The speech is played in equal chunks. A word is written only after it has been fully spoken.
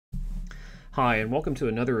Hi, and welcome to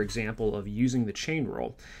another example of using the chain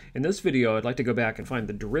rule. In this video, I'd like to go back and find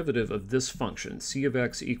the derivative of this function, c of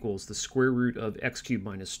x equals the square root of x cubed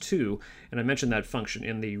minus 2, and I mentioned that function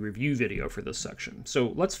in the review video for this section.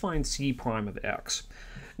 So let's find c prime of x.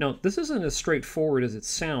 Now, this isn't as straightforward as it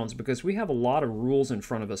sounds because we have a lot of rules in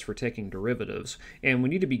front of us for taking derivatives, and we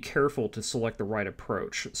need to be careful to select the right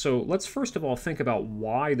approach. So let's first of all think about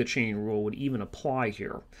why the chain rule would even apply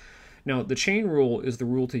here. Now, the chain rule is the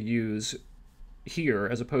rule to use here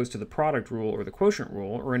as opposed to the product rule or the quotient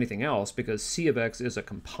rule or anything else because c of x is a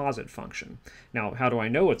composite function. Now, how do I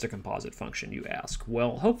know it's a composite function, you ask?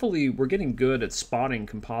 Well, hopefully we're getting good at spotting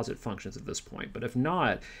composite functions at this point, but if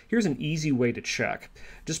not, here's an easy way to check.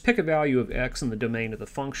 Just pick a value of x in the domain of the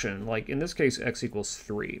function, like in this case x equals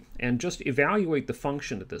 3, and just evaluate the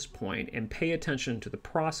function at this point and pay attention to the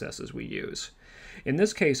processes we use. In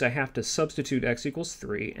this case, I have to substitute x equals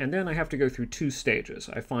 3, and then I have to go through two stages.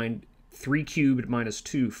 I find 3 cubed minus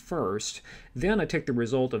 2 first, then I take the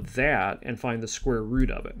result of that and find the square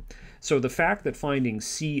root of it. So the fact that finding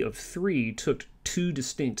c of 3 took two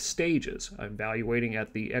distinct stages, evaluating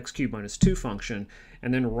at the x cubed minus 2 function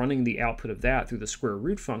and then running the output of that through the square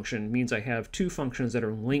root function, means I have two functions that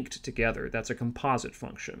are linked together. That's a composite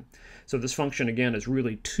function. So this function, again, is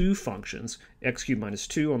really two functions, x cubed minus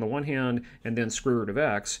 2 on the one hand and then square root of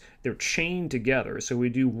x. They're chained together, so we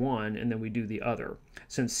do one and then we do the other.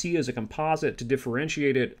 Since c is a composite, to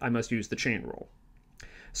differentiate it, I must use the chain rule.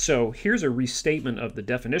 So here's a restatement of the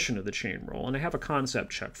definition of the chain rule, and I have a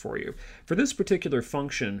concept check for you. For this particular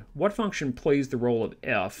function, what function plays the role of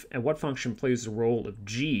f and what function plays the role of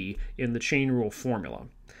g in the chain rule formula?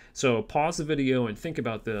 So pause the video and think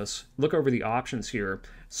about this, look over the options here,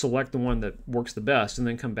 select the one that works the best, and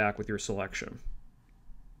then come back with your selection.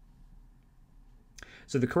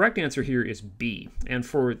 So the correct answer here is B, and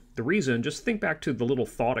for the reason, just think back to the little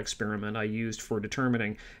thought experiment I used for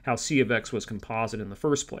determining how c of x was composite in the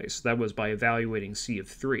first place. That was by evaluating c of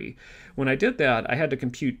 3. When I did that, I had to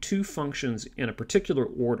compute two functions in a particular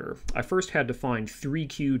order. I first had to find 3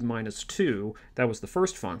 cubed minus 2, that was the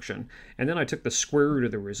first function, and then I took the square root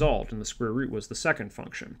of the result, and the square root was the second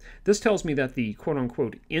function. This tells me that the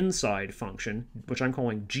quote-unquote inside function, which I'm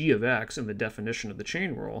calling g of x in the definition of the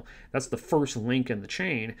chain rule, that's the first link in the chain,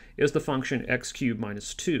 is the function x cubed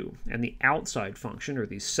minus 2, and the outside function, or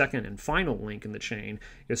the second and final link in the chain,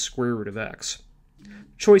 is square root of x.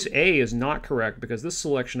 Choice A is not correct because this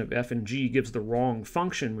selection of f and g gives the wrong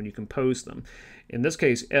function when you compose them. In this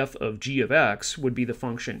case, f of g of x would be the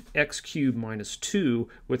function x cubed minus 2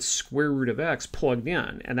 with square root of x plugged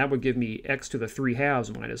in, and that would give me x to the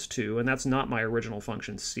 3/2 minus 2, and that's not my original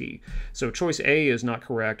function c. So choice A is not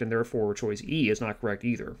correct, and therefore choice E is not correct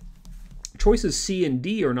either. Choices C and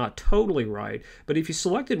D are not totally right, but if you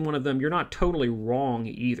selected one of them, you're not totally wrong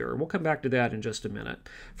either. We'll come back to that in just a minute.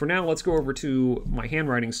 For now, let's go over to my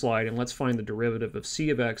handwriting slide and let's find the derivative of c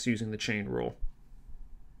of x using the chain rule.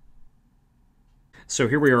 So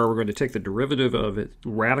here we are, we're going to take the derivative of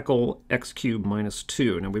radical x cubed minus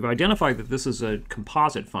 2. Now we've identified that this is a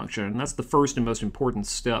composite function, and that's the first and most important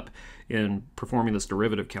step in performing this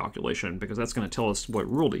derivative calculation because that's going to tell us what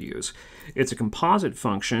rule to use. It's a composite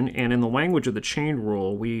function, and in the language of the chain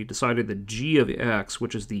rule, we decided that g of x,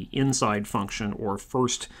 which is the inside function or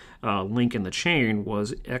first link in the chain,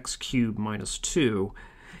 was x cubed minus 2,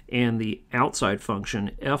 and the outside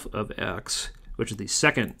function f of x, which is the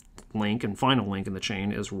second link and final link in the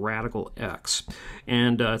chain, is radical x.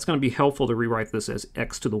 And it's going to be helpful to rewrite this as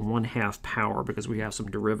x to the 1/2 power because we have some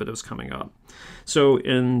derivatives coming up. So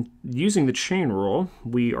in using the chain rule,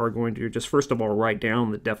 we are going to just first of all write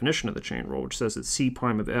down the definition of the chain rule, which says that c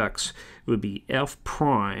prime of x would be f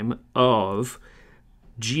prime of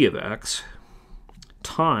g of x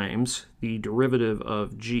times the derivative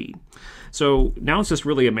of g. So now it's just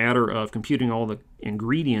really a matter of computing all the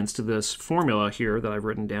ingredients to this formula here that I've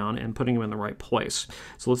written down and putting them in the right place.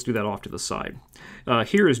 So let's do that off to the side.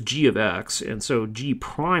 Here is g of x, and so g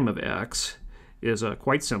prime of x is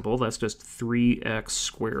quite simple. That's just 3x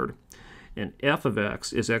squared. And f of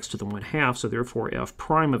x is x to the 1/2, so therefore f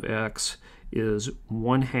prime of x is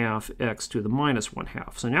 1/2 x to the minus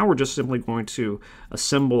 1/2. So now we're just simply going to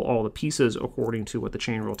assemble all the pieces according to what the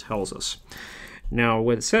chain rule tells us. Now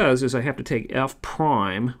what it says is I have to take f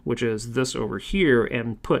prime, which is this over here,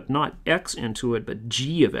 and put not x into it, but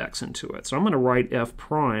g of x into it. So I'm going to write f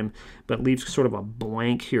prime, but leave sort of a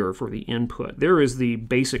blank here for the input. There is the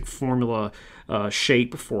basic formula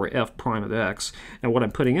shape for f prime of x. And what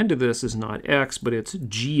I'm putting into this is not x, but it's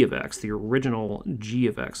g of x, the original g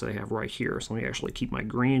of x that I have right here. So let me actually keep my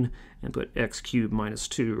green and put x cubed minus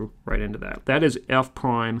 2 right into that. That is f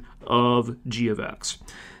prime of g of x.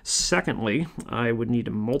 Secondly, I would need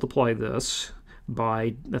to multiply this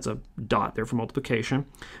by, that's a dot there for multiplication,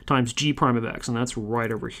 times g prime of x, and that's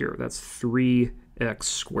right over here. That's 3x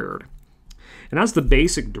squared. And that's the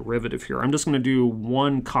basic derivative here. I'm just going to do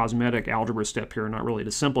one cosmetic algebra step here, not really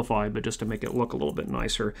to simplify, but just to make it look a little bit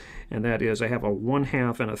nicer. And that is I have a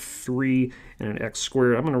 1/2 and a 3 and an x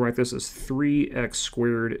squared. I'm going to write this as 3x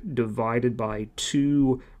squared divided by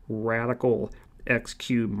 2 radical x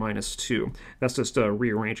cubed minus 2. That's just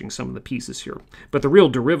rearranging some of the pieces here. But the real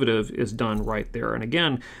derivative is done right there. And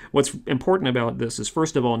again, what's important about this is,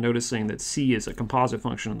 first of all, noticing that c is a composite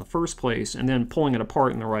function in the first place, and then pulling it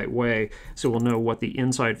apart in the right way so we'll know what the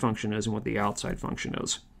inside function is and what the outside function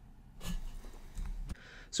is.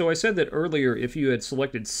 So I said that earlier if you had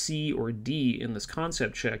selected C or D in this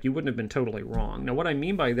concept check, you wouldn't have been totally wrong. Now what I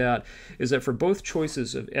mean by that is that for both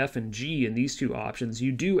choices of f and g in these two options,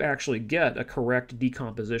 you do actually get a correct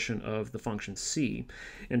decomposition of the function c.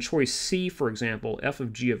 In choice C, for example, f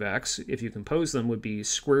of g of x, if you compose them, would be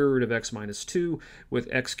square root of x minus 2 with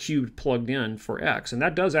x cubed plugged in for x. And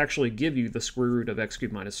that does actually give you the square root of x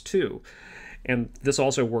cubed minus 2. And this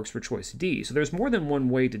also works for choice D. So there's more than one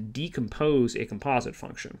way to decompose a composite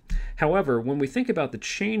function. However, when we think about the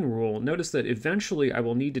chain rule, notice that eventually I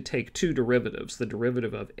will need to take two derivatives, the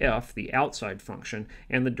derivative of f, the outside function,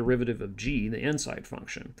 and the derivative of g, the inside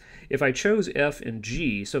function. If I chose f and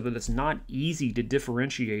g so that it's not easy to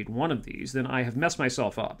differentiate one of these, then I have messed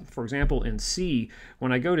myself up. For example, in C,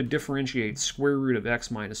 when I go to differentiate square root of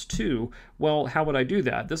x minus 2, well, how would I do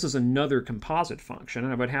that? This is another composite function,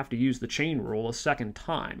 and I would have to use the chain rule a second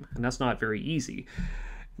time, and that's not very easy.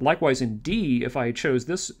 Likewise in D, if I chose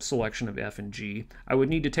this selection of f and g, I would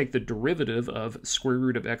need to take the derivative of square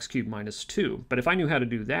root of x cubed minus 2. But if I knew how to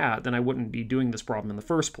do that, then I wouldn't be doing this problem in the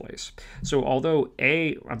first place. So although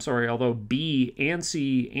B and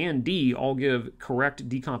C and D all give correct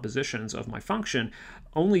decompositions of my function,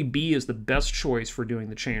 only B is the best choice for doing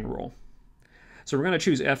the chain rule. So we're going to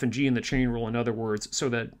choose f and g in the chain rule, in other words, so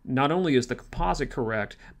that not only is the composite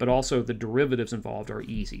correct, but also the derivatives involved are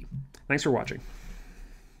easy. Thanks for watching.